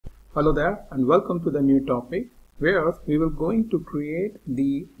Hello there and welcome to the new topic where we will going to create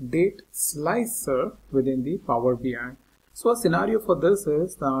the date slicer within the Power BI. So a scenario for this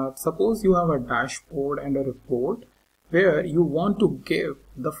is that suppose you have a dashboard and a report where you want to give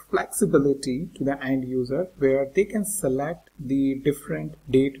the flexibility to the end user where they can select the different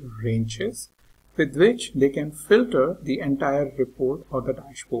date ranges with which they can filter the entire report or the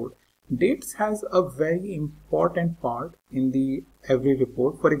dashboard. Dates has a very important part in the every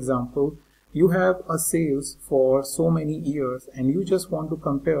report. For example, you have a sales for so many years and you just want to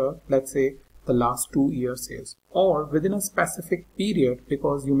compare, let's say, the last 2 year sales or within a specific period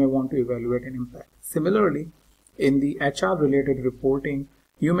because you may want to evaluate an impact. Similarly, in the HR related reporting,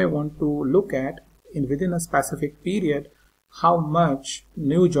 you may want to look at within a specific period how much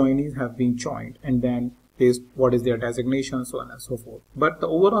new joinees have been joined and then what is their designation, so on and so forth. But the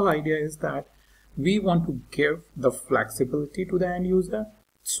overall idea is that we want to give the flexibility to the end user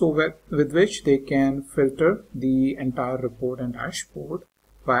so with which they can filter the entire report and dashboard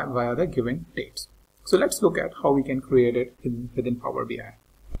via the given dates. So let's look at how we can create it within Power BI.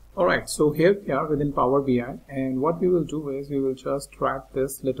 Alright, so here we are within Power BI, and what we will do is we will just drag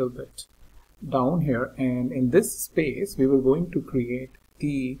this little bit down here, and in this space we will going to create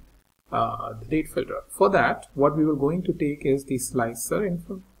the date filter. For that, what we were going to take is the slicer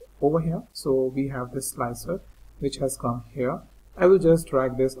info over here. So we have this slicer which has come here. I will just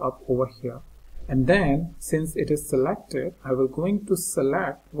drag this up over here, and then since it is selected, I will going to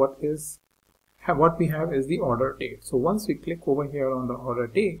select what we have is the order date. So once we click over here on the order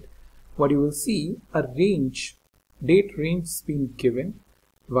date, what you will see a date range is being given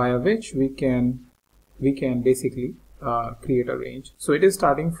via which we can basically create a range. So it is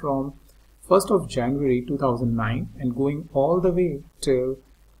starting from 1st of January 2009 and going all the way till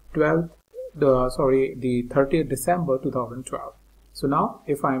the 30th December 2012. So now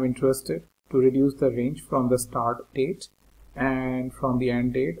if I am interested to reduce the range from the start date and from the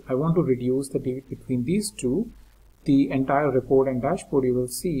end date, I want to reduce the date between these two. The entire report and dashboard you will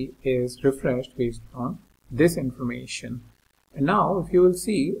see is refreshed based on this information. And now if you will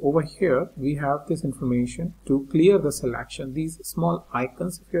see over here, we have this information to clear the selection, these small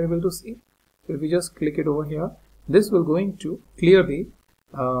icons if you're able to see. So if we just click it over here, this will going to clear the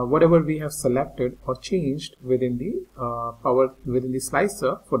whatever we have selected or changed within the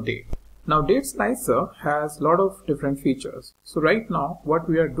slicer for date. Now date slicer has a lot of different features. So right now what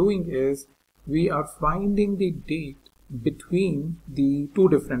we are doing is we are finding the date between the two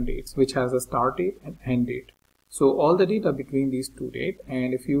different dates which has a start date and end date. So all the data between these two dates,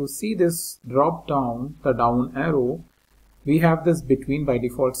 and if you see this drop down, the down arrow, we have this between by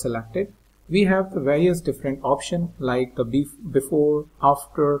default selected. We have the various different options like the before,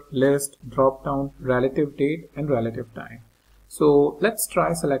 after, list, drop down, relative date and relative time. So let's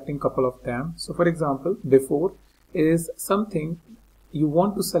try selecting a couple of them. So for example, before is something you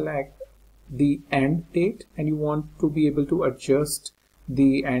want to select the end date and you want to be able to adjust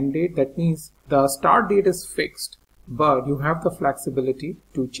the end date. That means the start date is fixed, but you have the flexibility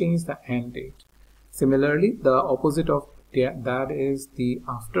to change the end date. Similarly, the opposite of that is the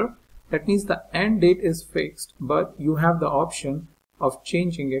after. That means the end date is fixed, but you have the option of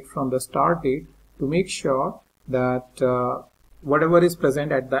changing it from the start date to make sure that whatever is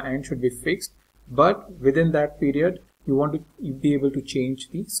present at the end should be fixed, but within that period you want to be able to change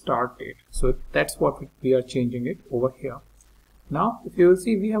the start date. So that's what we are changing it over here. Now if you will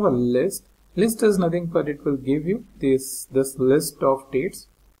see, we have a list. List is nothing but it will give you this list of dates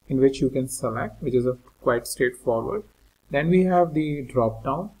in which you can select, which is quite straightforward. Then we have the drop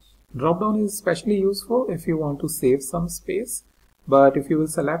down. Drop down is especially useful if you want to save some space, but if you will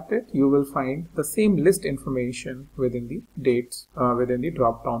select it, you will find the same list information within the dates within the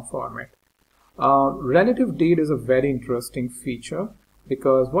drop down format. Relative date is a very interesting feature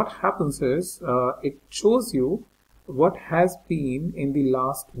because what happens is it shows you what has been in the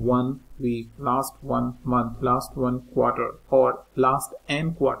last 1 week, last 1 month, last 1 quarter, or last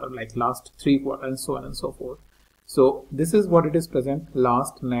n quarter, like last 3 quarters, and so on and so forth. So this is what it is present,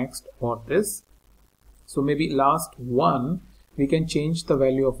 last, next, or this. So maybe last 1, we can change the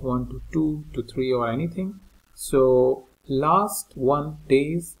value of 1 to 2 to 3 or anything. So last 1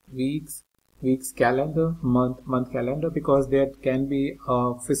 days, weeks calendar, month calendar, because there can be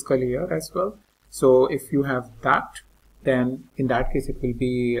a fiscal year as well. So if you have that, then in that case it will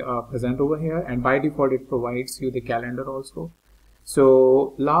be present over here, and by default it provides you the calendar also.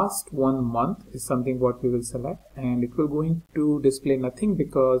 So last 1 month is something what we will select, and it will going to display nothing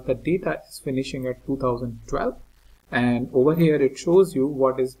because the data is finishing at 2012, and over here it shows you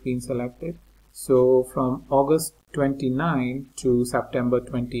what is being selected So from August 29 to September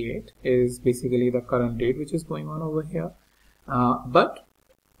 28 is basically the current date which is going on over here. But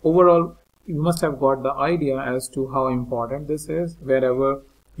overall, you must have got the idea as to how important this is wherever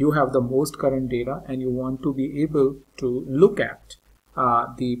you have the most current data and you want to be able to look at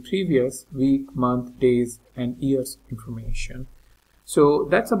the previous week, month, days and years information. So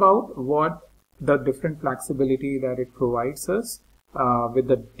that's about what the different flexibility that it provides us with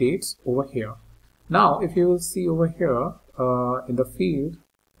the dates over here. Now if you will see over here in the field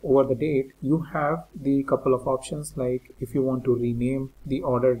over the date, you have the couple of options, like if you want to rename the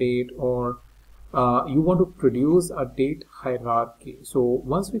order date or you want to produce a date hierarchy. So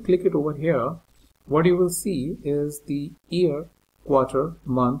once we click it over here, what you will see is the year, quarter,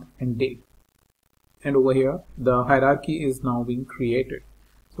 month and date. And over here the hierarchy is now being created.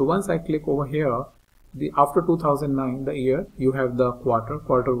 So once I click over here, after 2009, the year, you have the quarter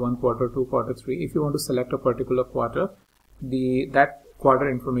 1, quarter 2, quarter 3. If you want to select a particular quarter, that quarter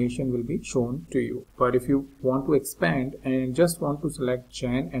information will be shown to you. But if you want to expand and just want to select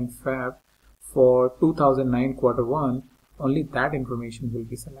Jan and Feb for 2009 quarter 1, only that information will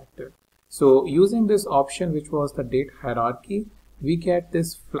be selected. So using this option, which was the date hierarchy, we get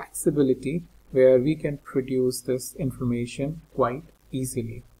this flexibility where we can produce this information quite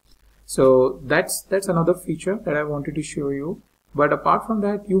easily. So that's another feature that I wanted to show you. But apart from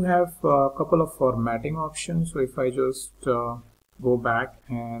that, you have a couple of formatting options. So if I just go back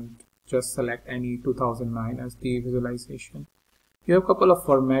and just select any 2009 as the visualization, you have a couple of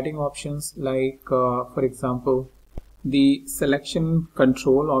formatting options, like for example, the selection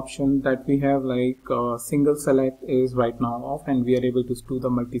control option that we have, like single select is right now off, and we are able to do the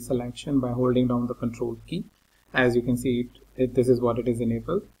multi selection by holding down the control key. As you can see, this is what it is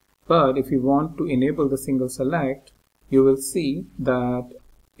enabled. But if you want to enable the single select, you will see that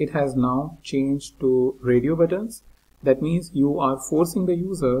it has now changed to radio buttons. That means you are forcing the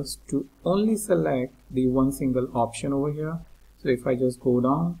users to only select the one single option over here. So if I just go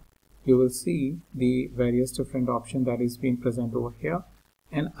down, you will see the various different options that is being present over here.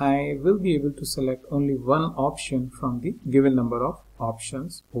 And I will be able to select only one option from the given number of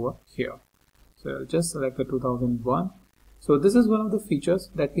options over here. So I'll just select the 2001. So this is one of the features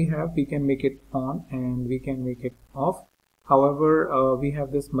that we have. We can make it on and we can make it off. However, we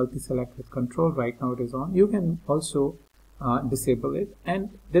have this multi-select with control. Right now it is on. You can also disable it.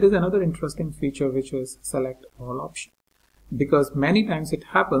 And there is another interesting feature, which is select all option. Because many times it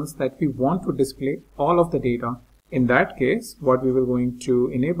happens that we want to display all of the data. In that case, what we will going to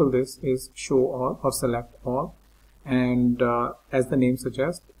enable this is show all or select all. And as the name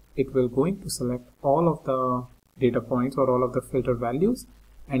suggests, it will going to select all of the data points or all of the filter values,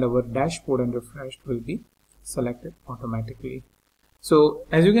 and our dashboard and refreshed will be selected automatically. So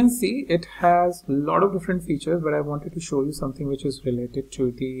as you can see, it has a lot of different features, but I wanted to show you something which is related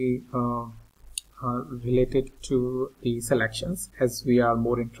to the selections, as we are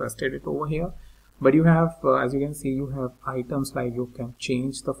more interested in over here. But you have, as you can see, you have items like you can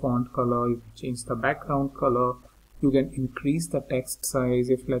change the font color, you can change the background color, you can increase the text size.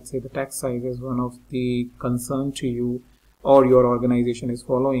 If let's say the text size is one of the concern to you, or your organization is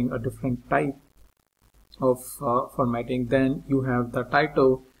following a different type of formatting, then you have the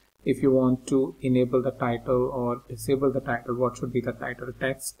title. If you want to enable the title or disable the title, what should be the title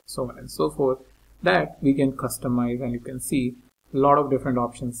text, so on and so forth, that we can customize, and you can see a lot of different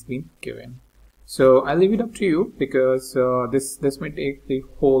options being given. So I'll leave it up to you, because this may take the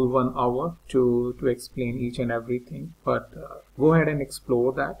whole 1 hour to explain each and everything, but go ahead and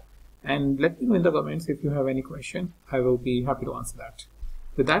explore that and let me know in the comments if you have any question. I will be happy to answer that.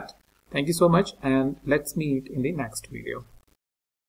 With that, thank you so much, and let's meet in the next video.